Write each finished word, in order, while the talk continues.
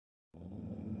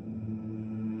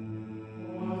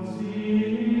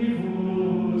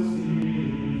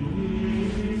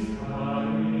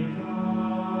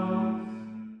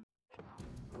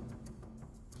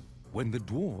When the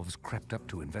dwarves crept up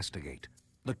to investigate,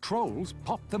 the trolls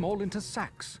popped them all into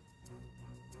sacks.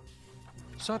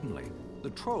 Suddenly, the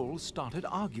trolls started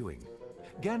arguing.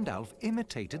 Gandalf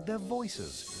imitated their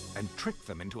voices and tricked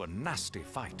them into a nasty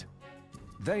fight.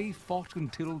 They fought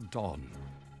until dawn.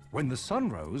 When the sun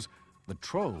rose, the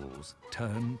trolls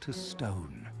turned to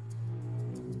stone.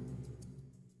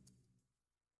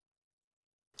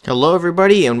 Hello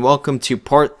everybody and welcome to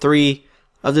part 3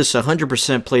 of this 100%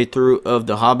 playthrough of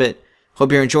The Hobbit.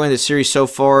 Hope you're enjoying the series so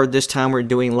far. This time we're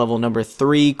doing level number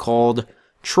 3 called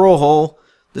Troll Hole.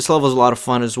 This level is a lot of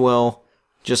fun as well,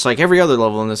 just like every other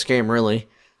level in this game really.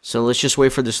 So let's just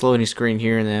wait for this loading screen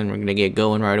here and then we're going to get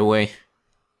going right away.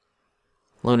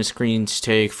 Loading screens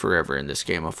take forever in this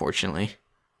game, unfortunately.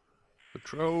 The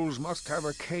trolls must have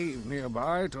a cave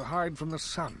nearby to hide from the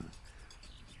sun.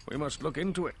 We must look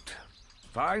into it.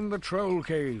 Find the troll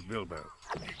cave, Bilbo.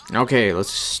 Okay, let's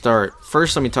start.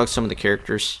 First, let me talk to some of the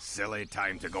characters. Silly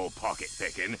time to go pocket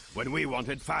picking when we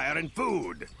wanted fire and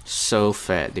food. So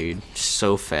fat, dude.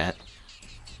 So fat.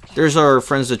 There's our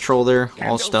friends the troll there,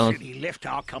 all stone. He left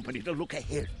our company to look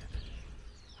ahead.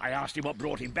 I asked him what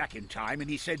brought him back in time, and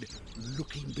he said,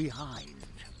 looking behind.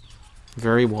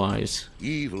 Very wise.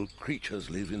 Evil creatures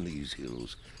live in these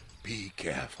hills. Be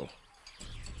careful.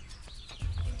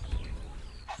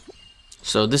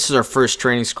 So this is our first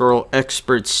training scroll,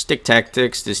 Expert Stick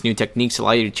Tactics. This new techniques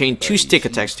allow you to chain 2 stick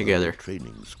attacks together.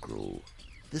 Training scroll.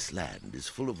 This land is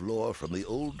full of lore from the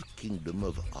old kingdom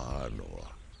of Arnor.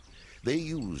 They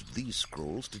used these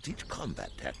scrolls to teach combat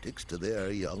tactics to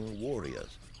their young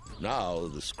warriors. Now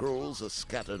the scrolls are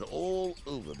scattered all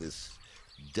over this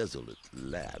desolate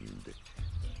land.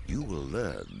 You will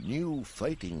learn new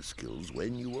fighting skills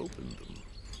when you open them.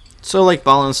 So like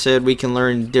Balin said, we can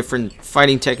learn different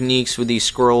fighting techniques with these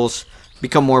scrolls,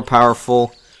 become more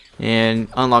powerful, and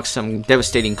unlock some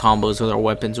devastating combos with our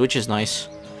weapons, which is nice.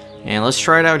 And let's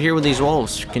try it out here with these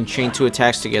wolves. We can chain 2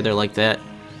 attacks together like that,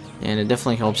 and it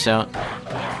definitely helps out.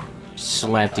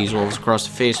 Slap these wolves across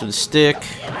the face with a stick.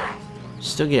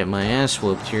 Still getting my ass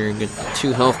whooped here. Get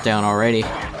 2 health down already.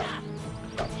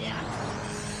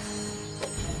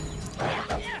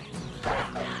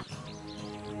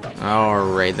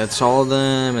 Alright, that's all of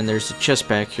them, and there's a chest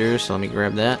back here, so let me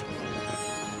grab that.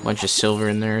 Bunch of silver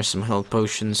in there, some health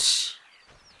potions.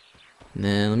 And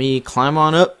then let me climb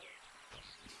on up.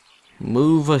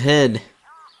 Move ahead.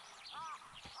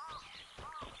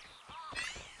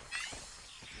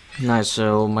 Nice,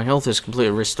 so my health is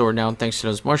completely restored now thanks to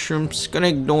those mushrooms. Gonna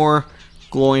ignore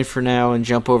glowing for now and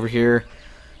jump over here.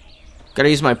 Gotta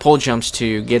use my pole jumps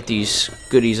to get these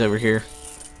goodies over here.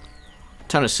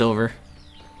 Ton of silver.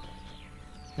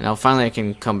 And now finally I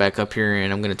can come back up here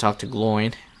and I'm going to talk to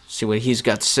Glowing, see what he's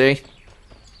got to say.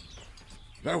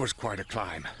 That was quite a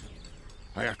climb.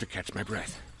 I have to catch my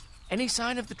breath. Any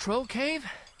sign of the troll cave?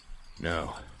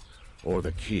 No. Or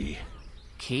the key.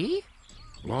 Key?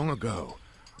 Long ago,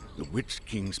 the Witch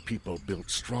King's people built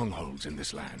strongholds in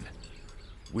this land.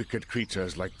 Wicked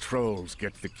creatures like trolls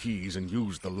get the keys and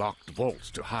use the locked vaults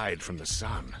to hide from the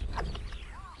sun.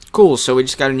 Cool, so we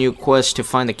just got a new quest to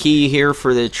find the key here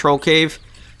for the troll cave.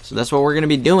 So that's what we're going to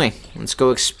be doing. Let's go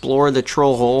explore the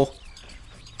troll hole.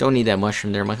 Don't need that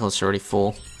mushroom there. My health's already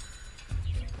full.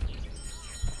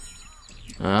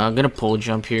 I'm going to pole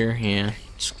jump here. Yeah,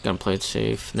 just going to play it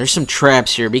safe. There's some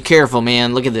traps here. Be careful,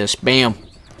 man. Look at this. Bam.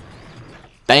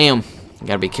 Bam. You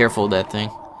got to be careful with that thing.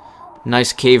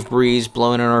 Nice cave breeze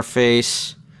blowing in our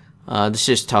face. This is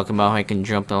just talking about how I can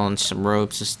jump on some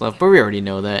ropes and stuff. But we already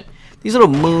know that. These little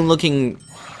moon-looking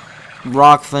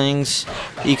rock things,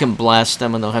 you can blast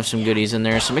them and they'll have some goodies in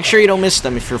there, so make sure you don't miss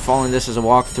them if you're following this as a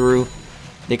walkthrough.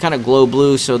 They kind of glow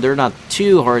blue, so they're not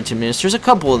too hard to miss. There's a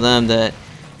couple of them that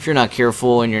if you're not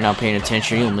careful and you're not paying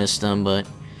attention, you'll miss them, but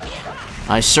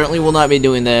I certainly will not be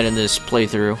doing that in this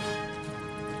playthrough.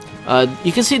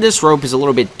 You can see this rope is a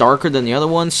little bit darker than the other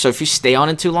ones, so if you stay on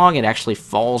it too long, it actually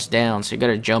falls down, so you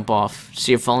gotta jump off.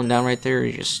 See it falling down right there?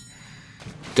 You're just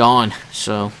gone.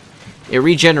 So it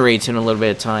regenerates in a little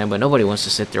bit of time, but nobody wants to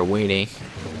sit there waiting.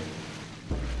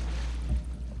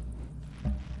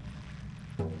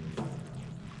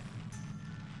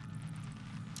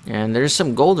 And there's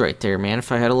some gold right there, man.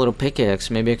 If I had a little pickaxe,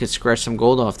 maybe I could scratch some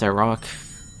gold off that rock.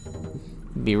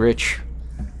 Be rich.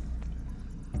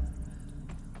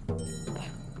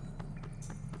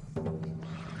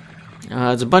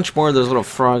 There's a bunch more of those little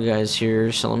frog guys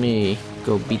here, so let me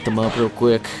go beat them up real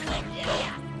quick.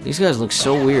 These guys look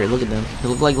so weird. Look at them. They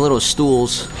look like little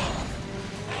stools.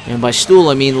 And by stool,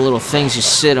 I mean the little things you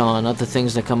sit on, not the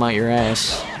things that come out your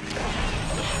ass.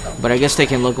 But I guess they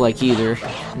can look like either,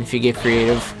 if you get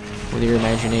creative with your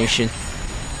imagination.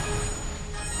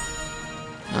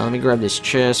 Let me grab this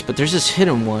chest, but there's this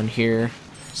hidden one here.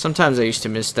 Sometimes I used to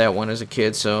miss that one as a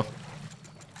kid, so...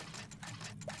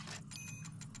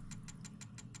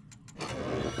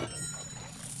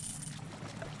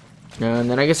 And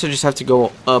then I guess I just have to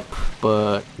go up,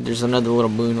 but there's another little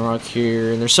moon rock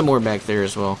here, and there's some more back there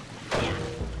as well.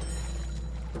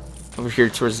 Over here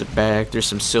towards the back, there's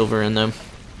some silver in them.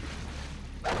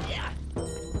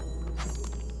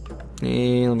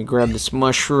 And let me grab this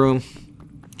mushroom,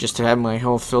 just to have my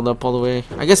health filled up all the way.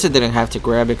 I guess I didn't have to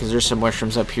grab it, because there's some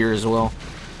mushrooms up here as well.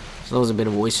 So that was a bit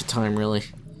of a waste of time, really.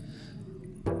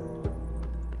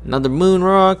 Another moon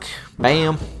rock.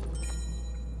 Bam.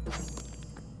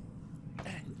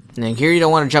 And then here you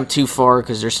don't want to jump too far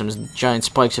because there's some giant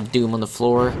spikes of doom on the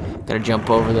floor. Gotta jump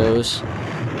over those.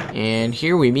 And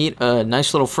here we meet a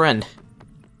nice little friend.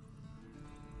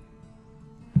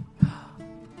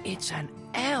 It's an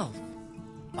elf.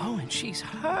 Oh, and she's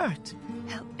hurt.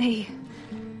 Help me.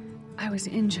 I was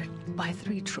injured by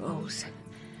 3 trolls.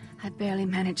 I barely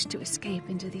managed to escape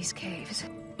into these caves.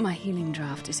 My healing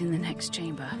draft is in the next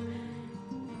chamber,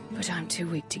 but I'm too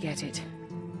weak to get it.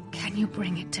 Can you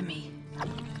bring it to me?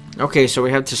 Okay, so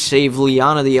we have to save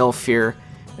Liana the elf here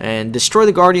and destroy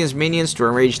the Guardian's minions to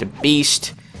enrage the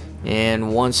beast.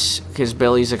 And once his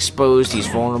belly's exposed, he's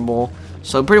vulnerable.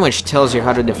 So it pretty much tells you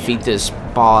how to defeat this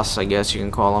boss, I guess you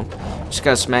can call him. Just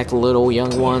gotta smack the little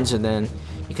young ones, and then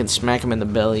you can smack him in the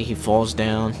belly. He falls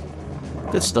down.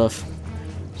 Good stuff.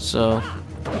 So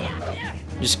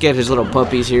just get his little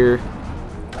puppies here,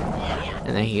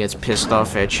 and then he gets pissed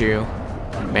off at you.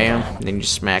 Bam, and then you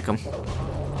just smack him.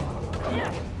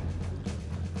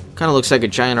 Kind of looks like a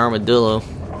giant armadillo.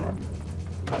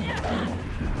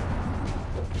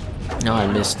 No, I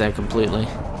missed that completely.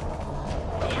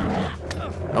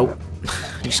 Oh,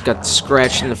 just got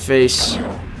scratched in the face.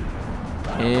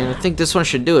 And I think this one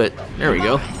should do it. There we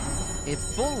go.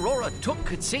 If Bull Roarer Took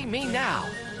could see me now.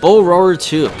 Bull Roarer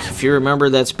Took. If you remember,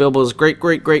 that's Bilbo's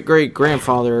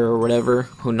great-great-great-great-grandfather or whatever,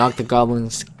 who knocked the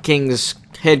Goblin King's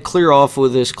head clear off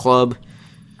with his club.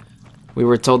 We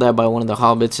were told that by one of the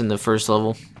Hobbits in the first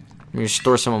level. Let me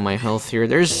restore some of my health here.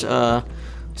 There's a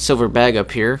silver bag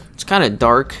up here. It's kind of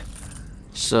dark,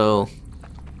 so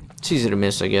it's easy to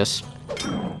miss, I guess.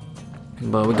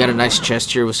 But we got a nice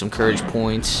chest here with some courage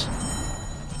points.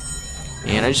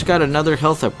 And I just got another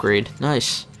health upgrade.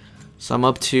 Nice. So I'm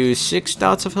up to 6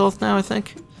 dots of health now, I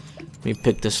think. Let me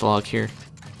pick this lock here.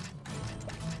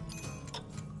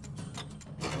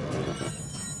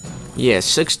 Yeah,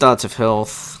 6 dots of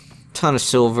health. Ton of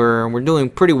silver. We're doing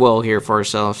pretty well here for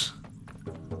ourselves.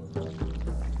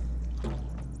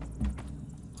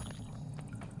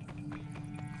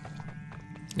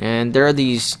 And there are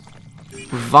these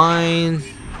vine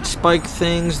spike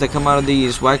things that come out of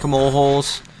these whack-a-mole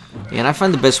holes. And I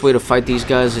find the best way to fight these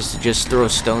guys is to just throw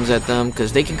stones at them,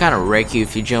 because they can kind of wreck you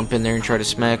if you jump in there and try to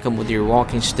smack them with your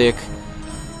walking stick.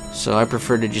 So I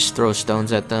prefer to just throw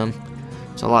stones at them.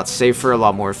 It's a lot safer, a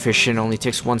lot more efficient. Only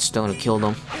takes 1 stone to kill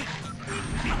them.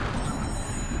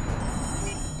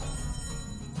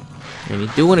 And you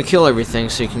do want to kill everything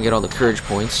so you can get all the courage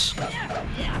points.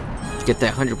 Get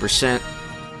that 100%.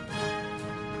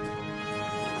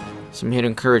 Some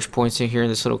hidden courage points in here in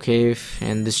this little cave.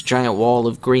 And this giant wall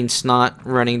of green snot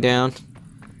running down.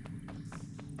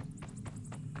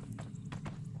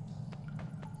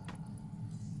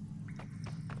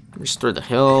 Restore the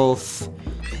health.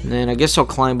 And then I guess I'll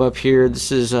climb up here.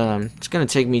 This is, it's going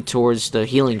to take me towards the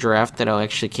healing draft that I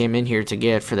actually came in here to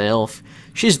get for the elf.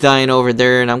 She's dying over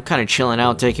there, and I'm kind of chilling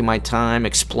out, taking my time,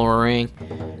 exploring.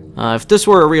 If this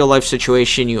were a real-life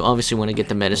situation, you obviously want to get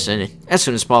the medicine as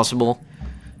soon as possible.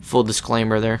 Full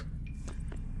disclaimer there.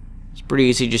 It's pretty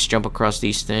easy, just jump across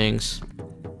these things.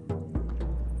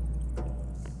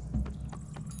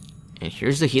 And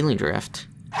here's the healing draft.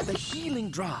 The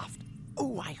healing draft.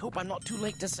 Oh, I hope I'm not too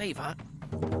late to save her.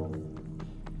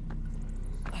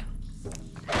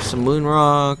 Some moon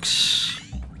rocks.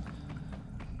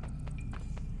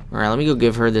 Alright, let me go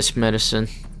give her this medicine.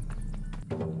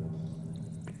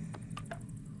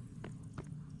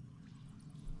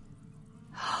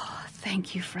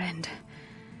 Thank you, friend.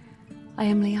 I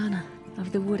am Liana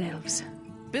of the Wood Elves.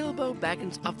 Bilbo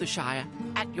Baggins of the Shire,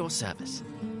 at your service.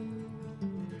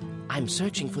 I'm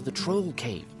searching for the Troll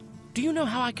Cave. Do you know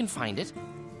how I can find it?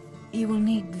 You will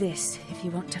need this if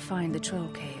you want to find the Troll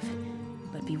Cave.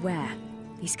 But beware,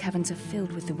 these caverns are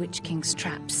filled with the Witch King's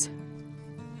traps.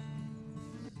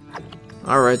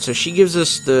 Alright, so she gives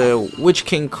us the Witch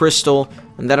King crystal,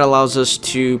 and that allows us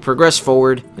to progress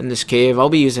forward in this cave. I'll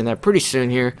be using that pretty soon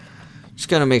here. Just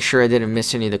gotta make sure I didn't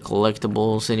miss any of the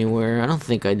collectibles anywhere. I don't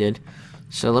think I did.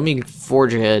 So let me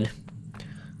forge ahead.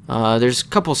 There's a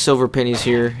couple silver pennies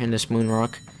here in this moon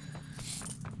rock.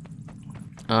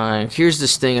 Here's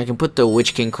this thing. I can put the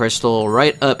Witch King crystal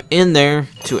right up in there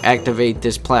to activate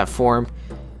this platform.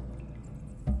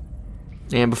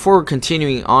 And before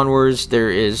continuing onwards, there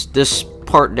is this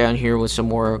part down here with some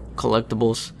more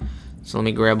collectibles. So let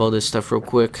me grab all this stuff real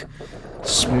quick.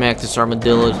 Smack this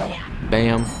armadillo.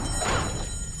 Bam.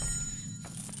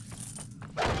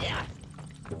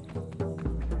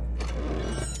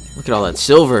 Look at all that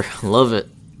silver. Love it.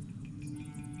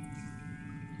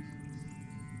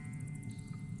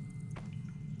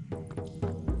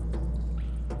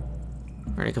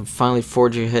 Alright, I can finally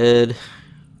forge ahead.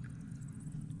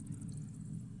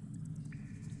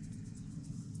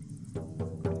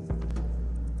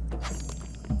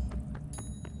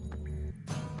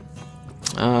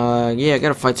 Yeah, I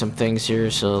gotta fight some things here,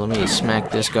 so let me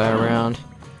smack this guy around.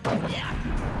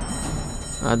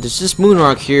 There's this moon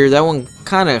rock here. That one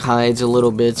kind of hides a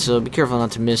little bit, so be careful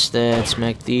not to miss that.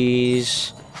 Smack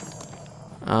these.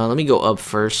 Let me go up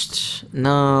first.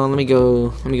 No, let me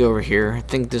go over here. I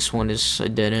think this one is a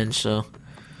dead end, so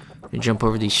let me jump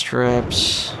over these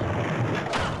straps.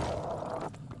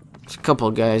 There's a couple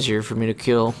of guys here for me to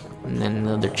kill, and then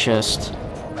another chest.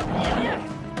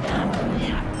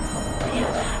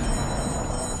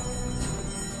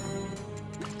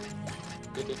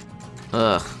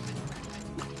 Ugh.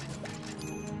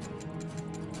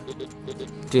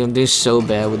 Dude, I'm doing so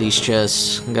bad with these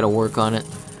chests. I gotta work on it.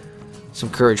 Some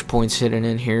courage points hidden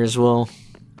in here as well.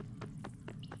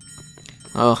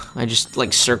 Oh, I just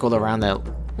like circled around that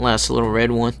last little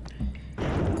red one.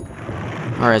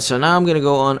 Alright, so now I'm gonna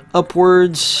go on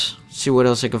upwards. See what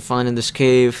else I can find in this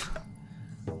cave.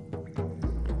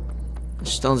 The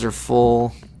stones are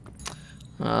full.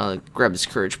 Grab this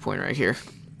courage point right here.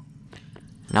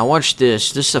 Now watch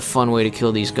this. This is a fun way to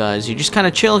kill these guys. You just kind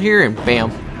of chill here and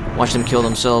bam. Watch them kill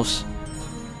themselves.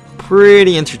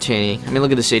 Pretty entertaining. I mean,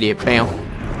 look at this idiot. Bam.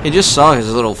 He just saw his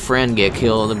little friend get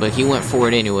killed, but he went for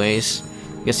it anyways.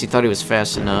 Guess he thought he was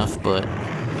fast enough, but...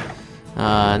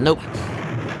 nope.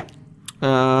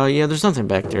 Yeah, there's nothing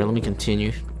back there. Let me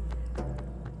continue.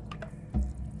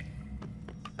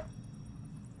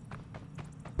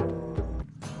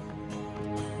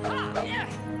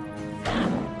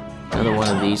 Another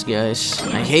one of these guys.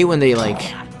 I hate when they,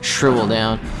 like, shrivel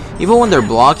down. Even when they're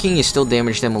blocking, you still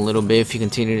damage them a little bit if you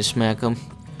continue to smack them.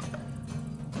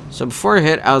 So before I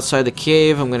head outside the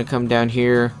cave, I'm going to come down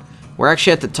here. We're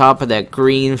actually at the top of that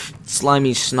green,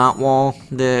 slimy snot wall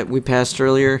that we passed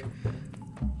earlier.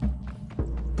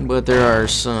 But there are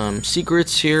some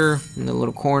secrets here in the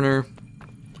little corner.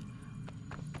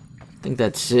 I think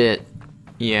that's it.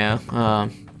 Yeah.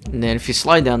 And then if you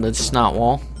slide down the snot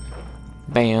wall,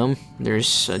 bam,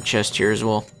 there's a chest here as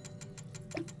well.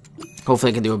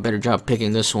 Hopefully I can do a better job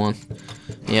picking this one.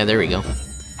 Yeah, there we go.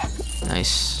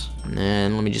 Nice. And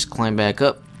then let me just climb back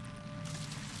up.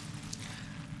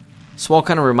 This wall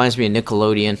kind of reminds me of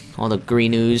Nickelodeon. All the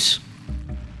green ooze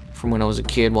from when I was a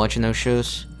kid watching those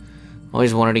shows.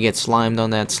 Always wanted to get slimed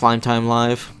on that Slime Time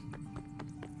Live.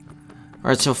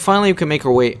 Alright, so finally we can make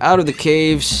our way out of the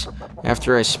caves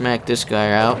after I smack this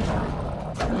guy out.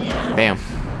 Bam.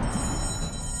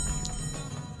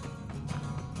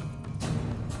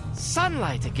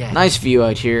 Sunlight again. Nice view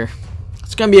out here.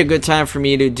 It's gonna be a good time for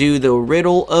me to do the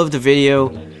riddle of the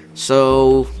video.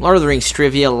 So, Lord of the Rings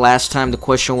trivia. Last time the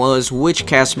question was, which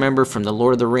cast member from the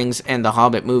Lord of the Rings and the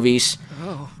Hobbit movies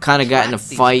kind of got in a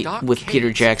fight with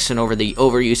Peter Jackson over the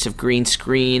overuse of green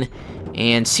screen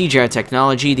and CGI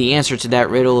technology? The answer to that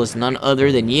riddle is none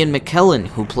other than Ian McKellen,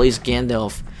 who plays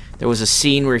Gandalf. There was a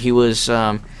scene where he was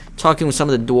talking with some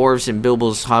of the dwarves in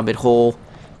Bilbo's Hobbit hole,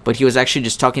 but he was actually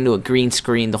just talking to a green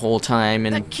screen the whole time,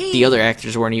 and the other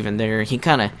actors weren't even there. He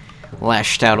kind of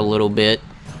lashed out a little bit.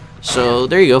 So,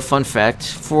 there you go, fun fact.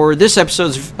 For this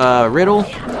episode's riddle,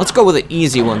 let's go with an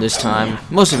easy one this time.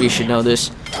 Most of you should know this.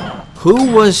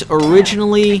 Who was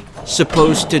originally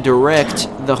supposed to direct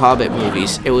the Hobbit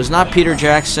movies? It was not Peter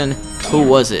Jackson. Who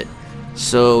was it?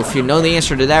 So, if you know the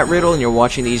answer to that riddle and you're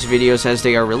watching these videos as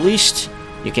they are released,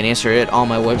 you can answer it on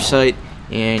my website,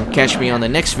 and catch me on the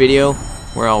next video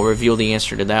where I'll reveal the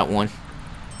answer to that one.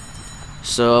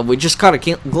 So, we just caught a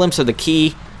glimpse of the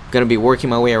key. Gonna be working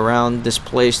my way around this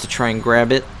place to try and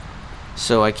grab it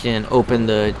so I can open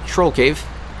the troll cave.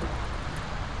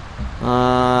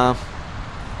 Yeah,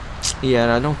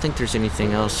 I don't think there's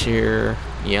anything else here.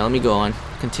 Yeah, let me go on.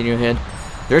 Continue ahead.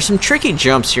 There are some tricky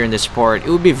jumps here in this part. It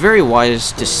would be very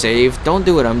wise to save. Don't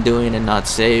do what I'm doing and not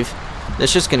save.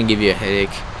 That's just gonna give you a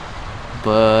headache.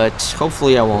 But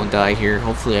hopefully I won't die here.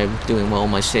 Hopefully I'm doing well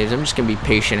with my saves. I'm just gonna be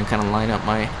patient and kind of line up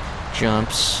my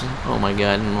jumps. Oh my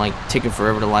god, and like taking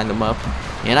forever to line them up.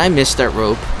 And I missed that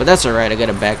rope, but that's alright. I got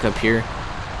to back up here.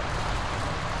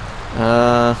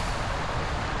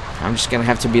 I'm just gonna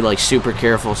have to be like super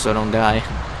careful so I don't die.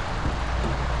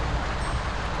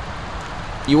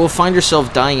 You will find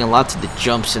yourself dying a lot to the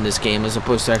jumps in this game as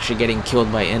opposed to actually getting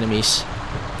killed by enemies.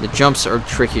 The jumps are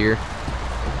trickier.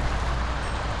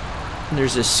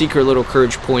 There's a secret little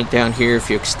courage point down here if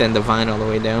you extend the vine all the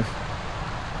way down.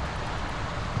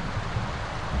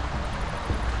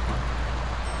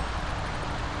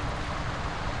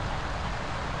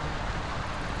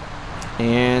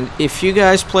 And if you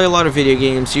guys play a lot of video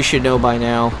games, you should know by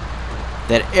now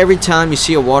that every time you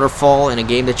see a waterfall in a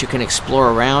game that you can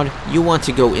explore around, you want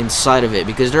to go inside of it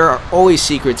because there are always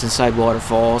secrets inside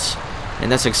waterfalls.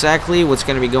 And that's exactly what's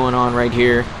going to be going on right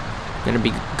here. Going to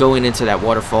be going into that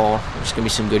waterfall. There's going to be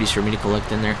some goodies for me to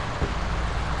collect in there.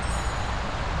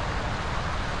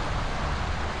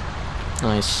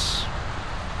 Nice.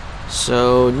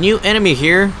 So, new enemy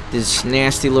here, this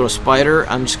nasty little spider.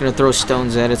 I'm just going to throw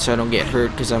stones at it so I don't get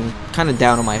hurt because I'm kind of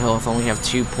down on my health. I only have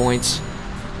 2 points.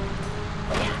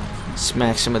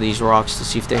 Smack some of these rocks to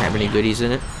see if they have any goodies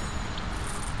in it.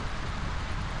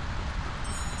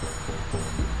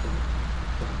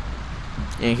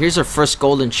 And here's our first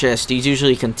golden chest. These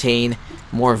usually contain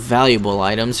more valuable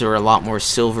items or a lot more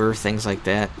silver, things like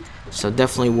that. So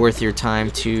definitely worth your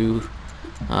time to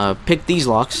pick these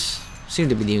locks. Seem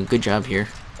to be doing a good job here.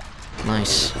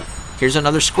 Nice. Here's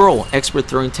another scroll. Expert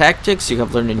throwing tactics. You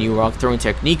have learned a new rock throwing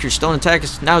technique. Your stone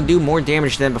attacks now do more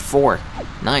damage than before.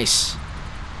 Nice.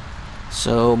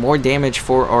 So more damage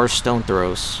for our stone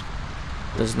throws.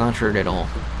 Does not hurt at all.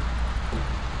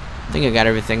 I think I got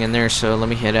everything in there, so let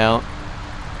me head out.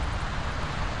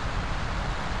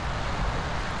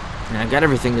 And I got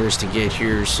everything there is to get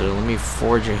here, so let me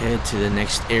forge ahead to the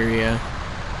next area.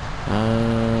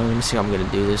 Let me see how I'm gonna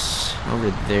do this. Over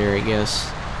there, I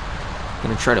guess. I'm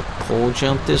gonna try to pole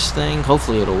jump this thing.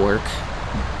 Hopefully it'll work.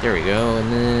 There we go,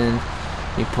 and then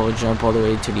let me pole jump all the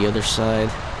way to the other side.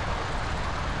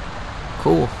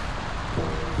 Cool.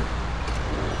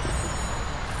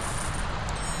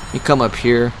 You come up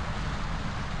here.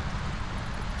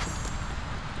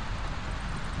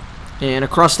 And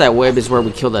across that web is where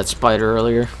we killed that spider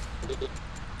earlier.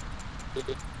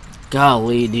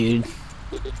 Golly, dude.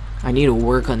 I need to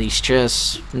work on these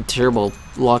chests. I'm a terrible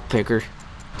lockpicker.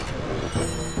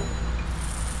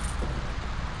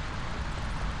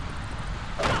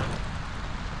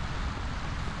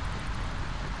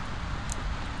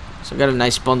 So I got a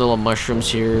nice bundle of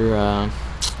mushrooms here.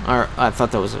 I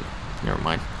thought that was a... Never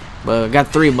mind. But I got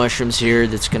 3 mushrooms here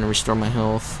that's going to restore my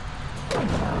health.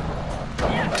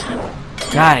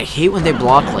 God, I hate when they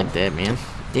block like that, man.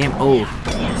 Damn, oh.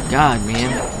 God,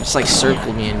 man. It's like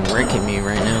circling me and wrecking me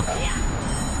right now.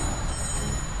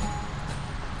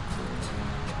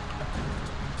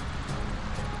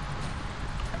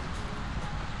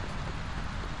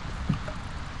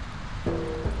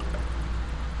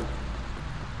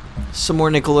 Some more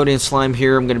Nickelodeon slime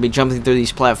here. I'm going to be jumping through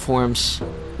these platforms.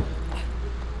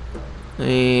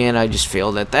 And I just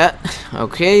failed at that.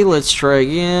 Okay, let's try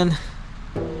again.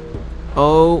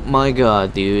 Oh my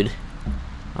god, dude.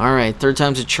 Alright, 3rd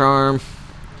time's a charm.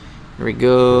 Here we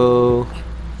go.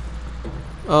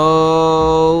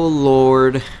 Oh,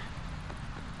 Lord.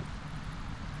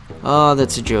 Oh,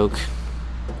 that's a joke.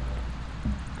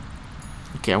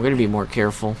 Okay, I'm going to be more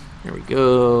careful. There we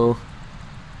go.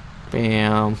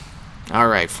 Bam.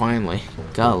 Alright, finally.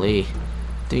 Golly.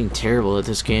 Doing terrible at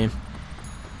this game.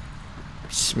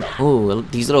 Oh,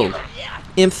 these little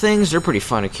imp things, they're pretty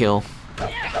fun to kill.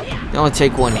 They only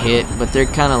take 1 hit, but they're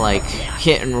kind of like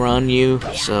hit and run you,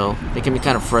 so they can be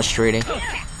kind of frustrating.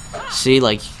 See,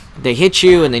 like, they hit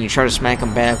you and then you try to smack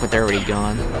them back, but they're already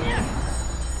gone.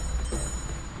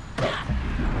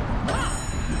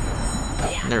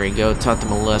 There we go, taught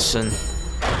them a lesson.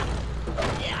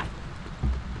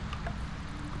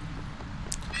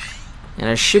 And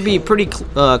I should be pretty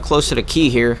close to the key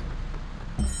here.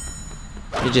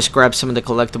 Let me just grab some of the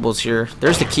collectibles here.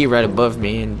 There's the key right above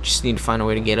me, and just need to find a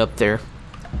way to get up there.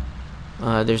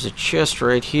 There's a chest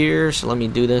right here, so let me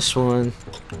do this one.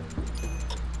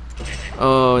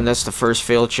 Oh, and that's the first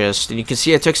fail chest. And you can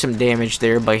see I took some damage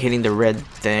there by hitting the red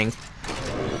thing.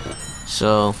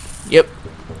 So, yep.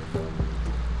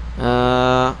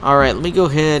 Alright, let me go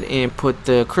ahead and put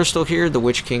the crystal here, the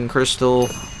Witch King crystal,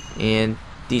 and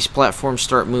these platforms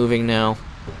start moving now.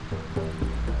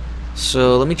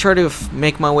 So let me try to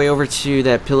make my way over to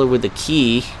that pillar with the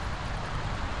key,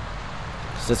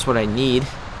 'cause that's what I need.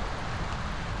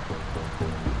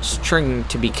 Just trying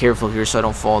to be careful here so I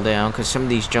don't fall down, because some of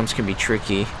these jumps can be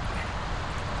tricky.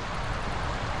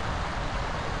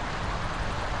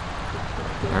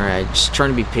 Just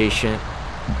trying to be patient.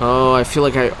 Oh, I feel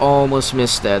like I almost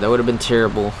missed that. That would have been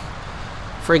terrible.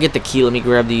 Before I get the key, let me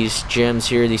grab these gems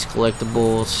here, these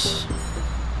collectibles.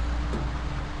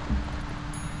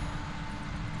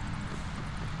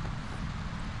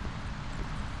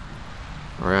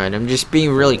 Alright, I'm just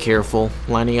being really careful,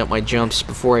 lining up my jumps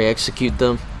before I execute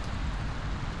them.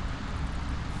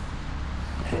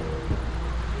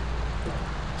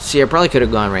 See, I probably could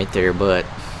have gone right there, but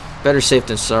better safe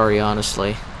than sorry,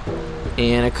 honestly.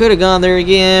 And I could have gone there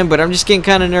again, but I'm just getting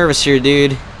kind of nervous here,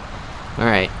 dude.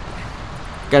 Alright.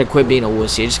 Gotta quit being a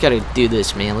wussy. I just gotta do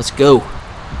this, man. Let's go.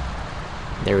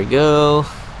 There we go.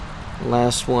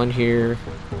 Last one here.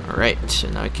 Alright, so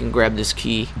now I can grab this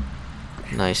key.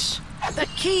 Nice. The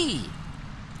key!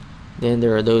 Then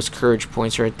there are those courage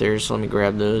points right there, so let me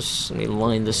grab those. Let me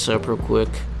line this up real quick.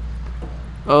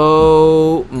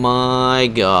 Oh my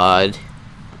god.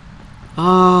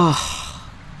 Ah.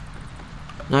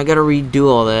 Now I gotta redo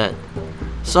all that.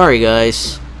 Sorry,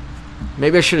 guys.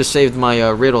 Maybe I should have saved my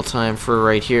riddle time for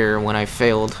right here when I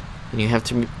failed. And you have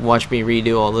to watch me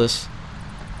redo all this.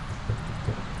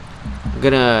 I'm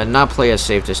gonna not play as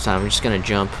safe this time. I'm just gonna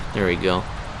jump. There we go.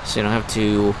 So you don't have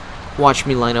to watch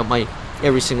me line up my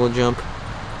every single jump.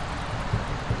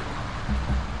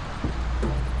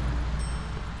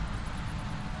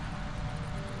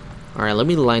 Alright, let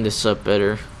me line this up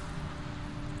better.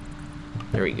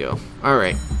 There we go.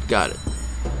 Alright, got it.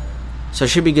 So I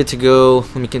should be good to go.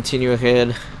 Let me continue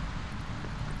ahead.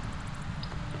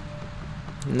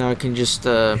 Now I can just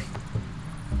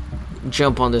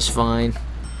jump on this vine.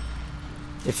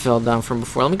 It fell down from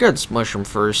before. Let me grab this mushroom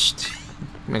first.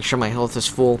 Make sure my health is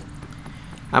full.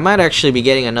 I might actually be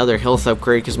getting another health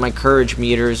upgrade because my courage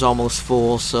meter is almost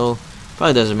full, so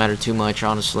probably doesn't matter too much,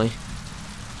 honestly.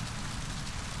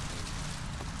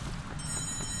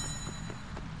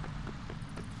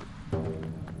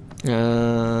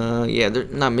 Yeah, they're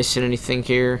not missing anything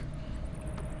here.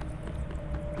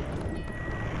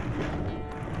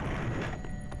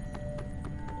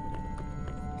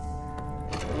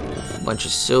 Bunch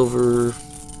of silver.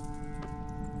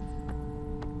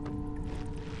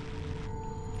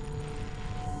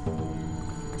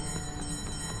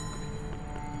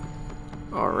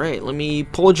 Alright, let me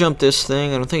pole jump this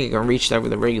thing. I don't think I can reach that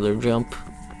with a regular jump.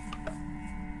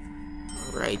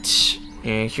 Alright,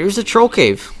 and here's the troll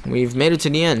cave. We've made it to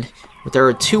the end. But there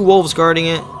are 2 wolves guarding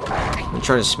it. I'm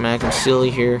trying to smack them silly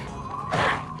here.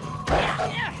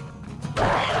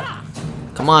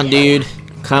 Come on, dude.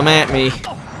 Come at me.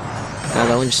 God,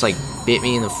 that one just like bit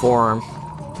me in the forearm.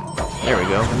 There we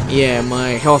go. Yeah, my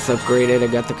health upgraded. I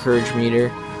got the courage meter.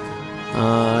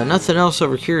 Nothing else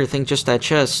over here. I think just that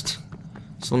chest.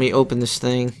 So let me open this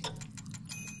thing.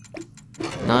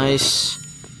 Nice.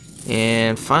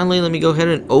 And finally, let me go ahead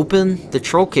and open the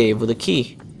troll cave with a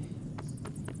key.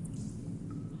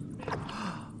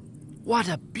 What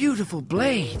a beautiful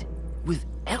blade with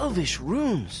elvish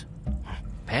runes.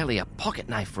 Barely a pocket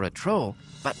knife for a troll,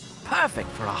 but perfect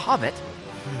for a hobbit.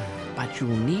 But you'll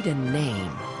need a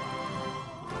name.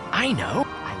 I know.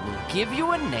 I will give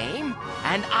you a name,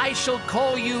 and I shall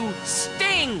call you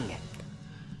Sting.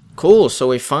 Cool, so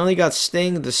we finally got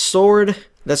Sting, the sword.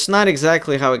 That's not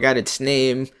exactly how it got its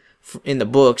name in the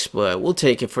books, but we'll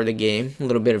take it for the game. A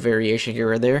little bit of variation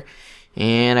here or there.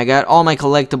 And I got all my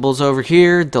collectibles over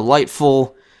here.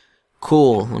 Delightful.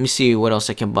 Cool. Let me see what else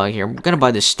I can buy here. I'm going to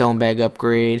buy this stone bag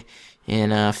upgrade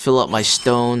and fill up my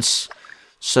stones.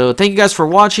 So thank you guys for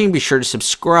watching. Be sure to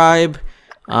subscribe.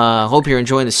 Hope you're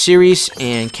enjoying the series,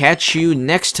 and catch you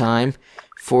next time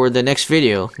for the next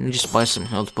video. Let me just buy some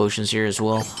health potions here as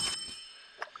well.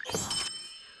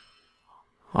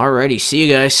 Alrighty, see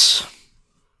you guys.